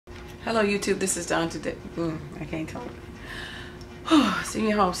Hello YouTube, this is Dawn today. I can't talk. See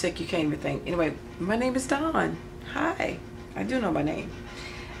me homesick, you can't even think. Anyway, my name is Dawn. Hi. I do know my name.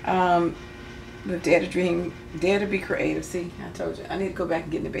 The Dare to Dream, Dare to Be Creative. See, I told you. I need to go back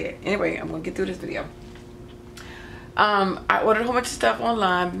and get in the bed. Anyway, I'm going to get through this video. I ordered a whole bunch of stuff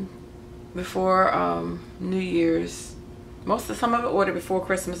online before New Year's. Some of it ordered before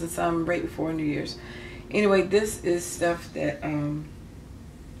Christmas and some right before New Year's. Anyway, this is stuff that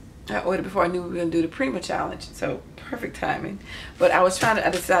I ordered before I knew we were going to do the Prima challenge. So, perfect timing. But I decided I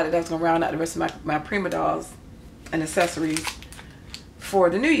was going to round out the rest of my Prima dolls and accessories for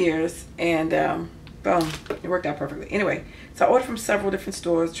the New Year's. And boom, it worked out perfectly. Anyway, so I ordered from several different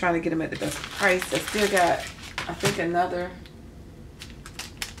stores, trying to get them at the best price. I still got, I think, another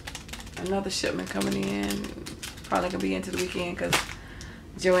shipment coming in. Probably going to be into the weekend because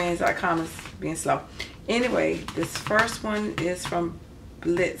Joann's.com is being slow. Anyway, this first one is from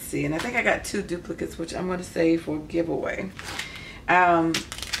Blitzy, and I think I got 2 duplicates, which I'm going to save for a giveaway. I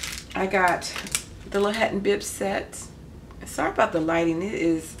got the little hat and bib set. Sorry about the lighting. It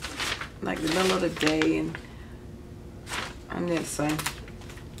is like the middle of the day, and I'm in the sun.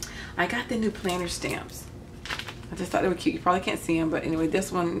 I got the new planner stamps. I just thought they were cute. You probably can't see them, but anyway,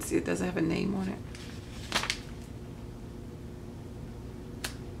 this one, see, it doesn't have a name on it.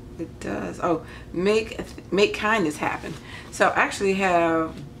 It does. Oh, make kindness happen. So I actually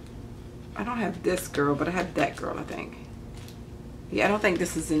have, I don't have this girl, but I have that girl, I think. Yeah, I don't think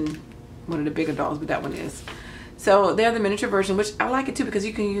this is in one of the bigger dolls, but that one is. So they're the miniature version, which I like it too because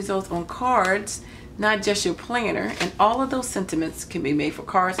you can use those on cards, not just your planner. And all of those sentiments can be made for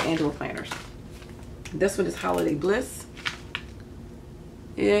cards and or planners. This one is Holiday Bliss.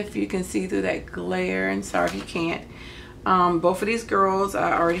 If you can see through that glare, and sorry if you can't. Both of these girls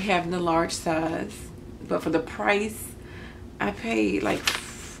I already have in the large size, but for the price I paid like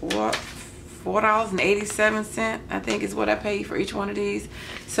 $4.87, I think is what I paid for each one of these.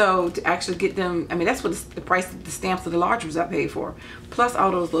 So to actually get them, I mean, that's what the price of the stamps of the large ones I paid for, plus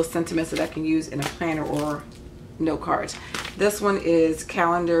all those little sentiments that I can use in a planner or note cards. This one is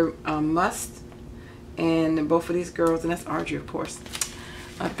Calendar Must, and both of these girls, and that's Audrey, of course,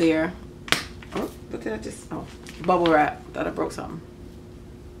 up there. Oh, what did I just, oh, bubble wrap. Thought I broke something.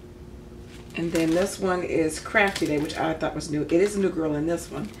 And then this one is Crafty Day, which I thought was new. It is a new girl in this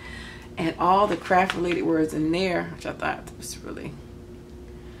one. And all the craft related words in there, which I thought was really,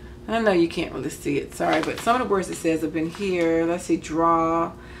 I know you can't really see it, sorry, but some of the words it says up in here, let's see,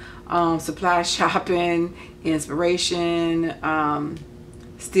 draw, supply shopping, inspiration,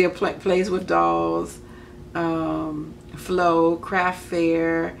 still plays with dolls, flow, craft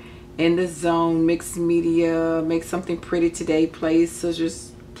fair, in the zone, mixed media, make something pretty today, play,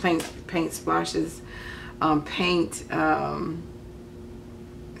 scissors, paint splashes, paint,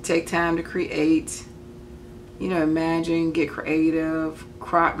 take time to create, you know, imagine, get creative,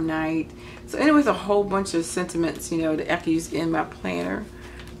 crop night. So anyways, a whole bunch of sentiments, you know, that I can use in my planner,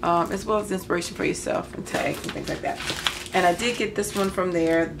 as well as inspiration for yourself and tags and things like that. And I did get this one from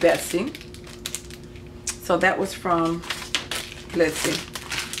there, Betsy. So that was from Blitzy.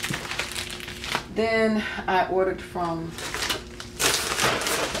 Then I ordered from,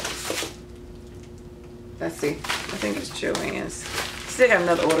 let's see, I think it's Joann's. Still got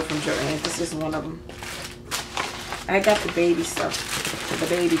another order from Joann's. This is one of them. I got the baby stuff for the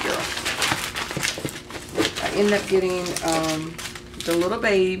baby girl. I ended up getting the little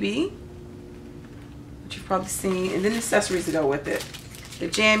baby, which you've probably seen, and then the accessories to go with it. The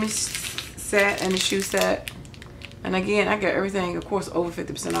jammy set and the shoe set. And again, I got everything, of course, over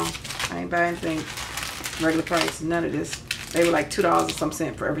 50% off. I ain't buying anything regular price, none of this. They were like $2 or some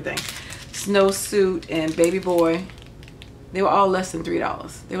cent for everything. Snowsuit and baby boy, they were all less than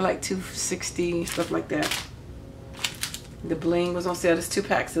 $3. They were like $2.60, stuff like that. The bling was on sale. There's 2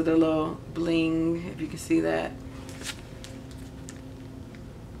 packs of the little bling, if you can see that.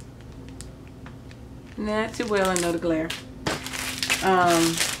 Not too well, I know the glare.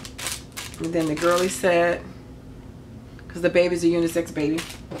 And then the girly set, because the baby's a unisex baby.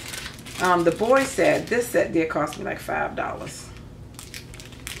 The boy set, this set did cost me like $5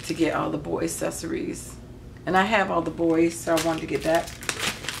 to get all the boy accessories. And I have all the boys, so I wanted to get that.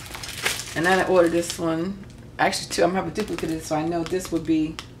 And then I ordered this one. Actually, 2. I'm going to have a duplicate of this, so I know this would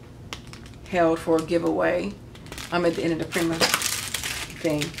be held for a giveaway. I'm at the end of the Prima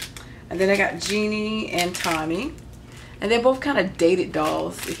thing. And then I got Jeannie and Tommy. And they're both kind of dated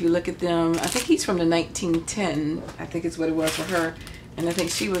dolls. If you look at them, I think he's from the 1910. I think it's what it was for her. And I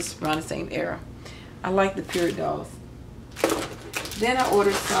think she was around the same era. I like the period dolls. Then I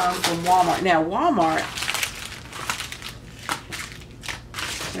ordered some from Walmart. Now, Walmart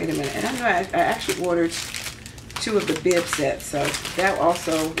Wait a minute. And I know I actually ordered 2 of the bib sets, so that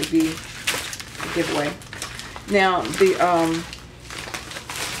also would be a giveaway. Now, the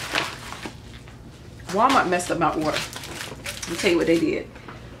Walmart messed up my order. Let me tell you what they did.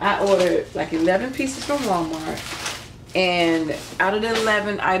 I ordered like 11 pieces from Walmart, and out of the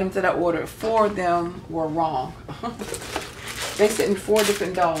 11 items that I ordered, 4 of them were wrong. They sent me 4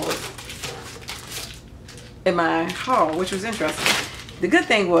 different dolls in my haul, which was interesting. The good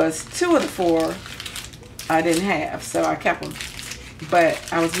thing was 2 of the 4 I didn't have, so I kept them. But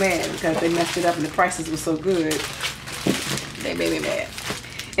I was mad because they messed it up and the prices were so good. They made me mad.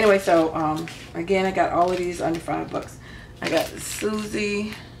 Anyway, so again, I got all of these under $5. I got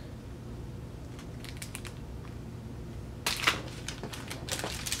Susie.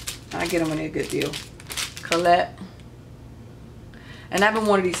 I get them when they're a good deal. Colette. And I've been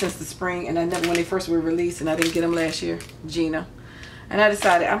wanting these since the spring, and I never, when they first were released, and I didn't get them last year. Gina. And I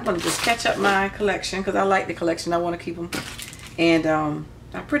decided I'm going to just catch up my collection because I like the collection. I want to keep them. And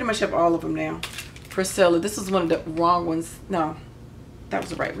I pretty much have all of them now. Priscilla. This is one of the wrong ones. No, that was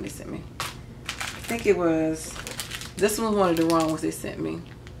the right one they sent me. I think it was, this one was one of the wrong ones they sent me.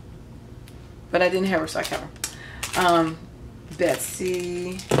 But I didn't have her, so I kept her.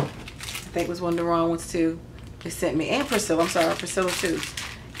 Betsy, I think was one of the wrong ones too. They sent me, and Priscilla, I'm sorry, Priscilla too.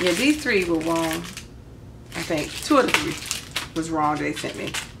 Yeah, these 3 were wrong. I think 2 of the 3 was wrong they sent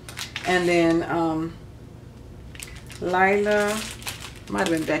me. And then Lila, might have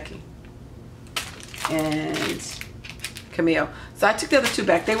been Becky, and Camille. So I took the other 2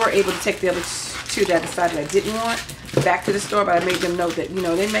 back. They were able to take the other 2 that I decided I didn't want back to the store, but I made them note that, you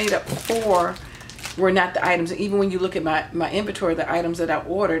know, they made up 4 were not the items. Even when you look at my inventory, the items that I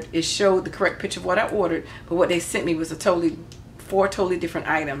ordered, it showed the correct picture of what I ordered, but what they sent me was 4 totally different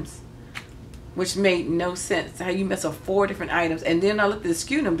items, which made no sense. How you mess up 4 different items. And then I looked at the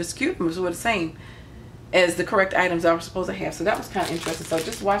SKU number. The SKU numbers were the same as the correct items I was supposed to have. So that was kind of interesting. So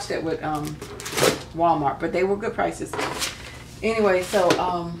just watch that with Walmart, but they were good prices. Anyway, so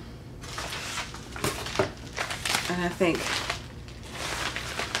and I think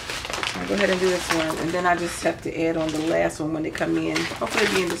I'll go ahead and do this one, and then I just have to add on the last one when they come in. Hopefully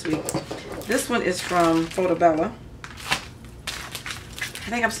it'll be in this week. This one is from Photobella. I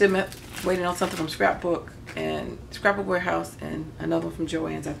think I'm still waiting on something from Scrapbook Warehouse, and another one from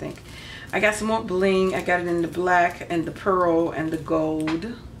Joann's, I think. I got some more bling. I got it in the black and the pearl and the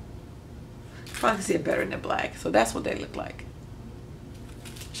gold. Probably can see it better in the black. So that's what they look like.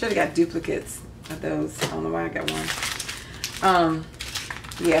 Should have got duplicates of those. I don't know why I got one.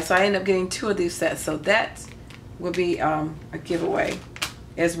 Yeah, so I ended up getting 2 of these sets. So that will be a giveaway,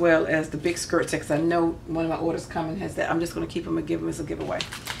 as well as the big skirt set, because I know one of my orders coming has that. I'm just going to keep them and give them as a giveaway,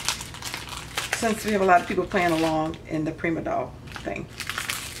 since we have a lot of people playing along in the Prima doll thing.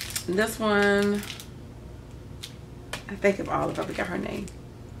 And this one, I think of Olive. I forgot her name.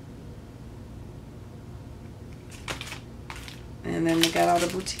 And then they got all the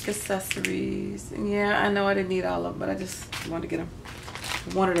boutique accessories. And yeah, I know I didn't need all of them, but I just wanted to get them.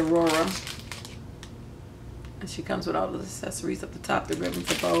 I wanted Aurora. And she comes with all the accessories up the top, the ribbons,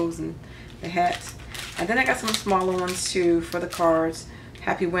 the bows, and the hat. And then I got some smaller ones too for the cards.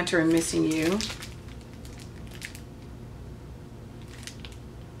 Happy Winter and Missing You.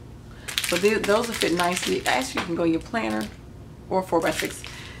 So those will fit nicely. Actually, you can go in your planner or 4x6.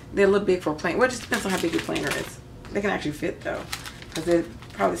 They're a little big for a planner. Well, it just depends on how big your planner is. They can actually fit though, because they're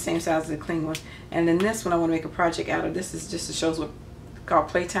probably the same size as the clean one. And then this one I want to make a project out of. This is just to show what called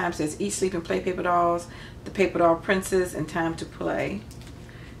Playtime. It says Eat, Sleep, and Play Paper Dolls, the Paper Doll Princess, and Time to Play.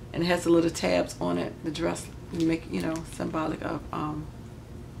 And it has the little tabs on it. The dress, you make, you know, symbolic of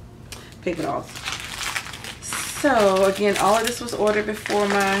paper dolls. So again, all of this was ordered before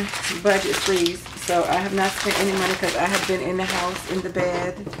my budget freeze. So I have not spent any money because I have been in the house, in the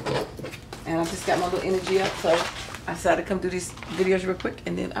bed, and I've just got my little energy up. So I decided to come do these videos real quick,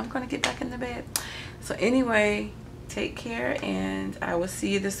 and then I'm going to get back in the bed. So anyway, take care, and I will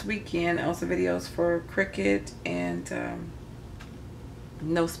see you this weekend on some videos for Cricut and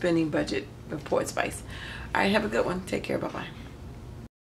no spending budget with Port Spice. All right, have a good one. Take care. Bye-bye.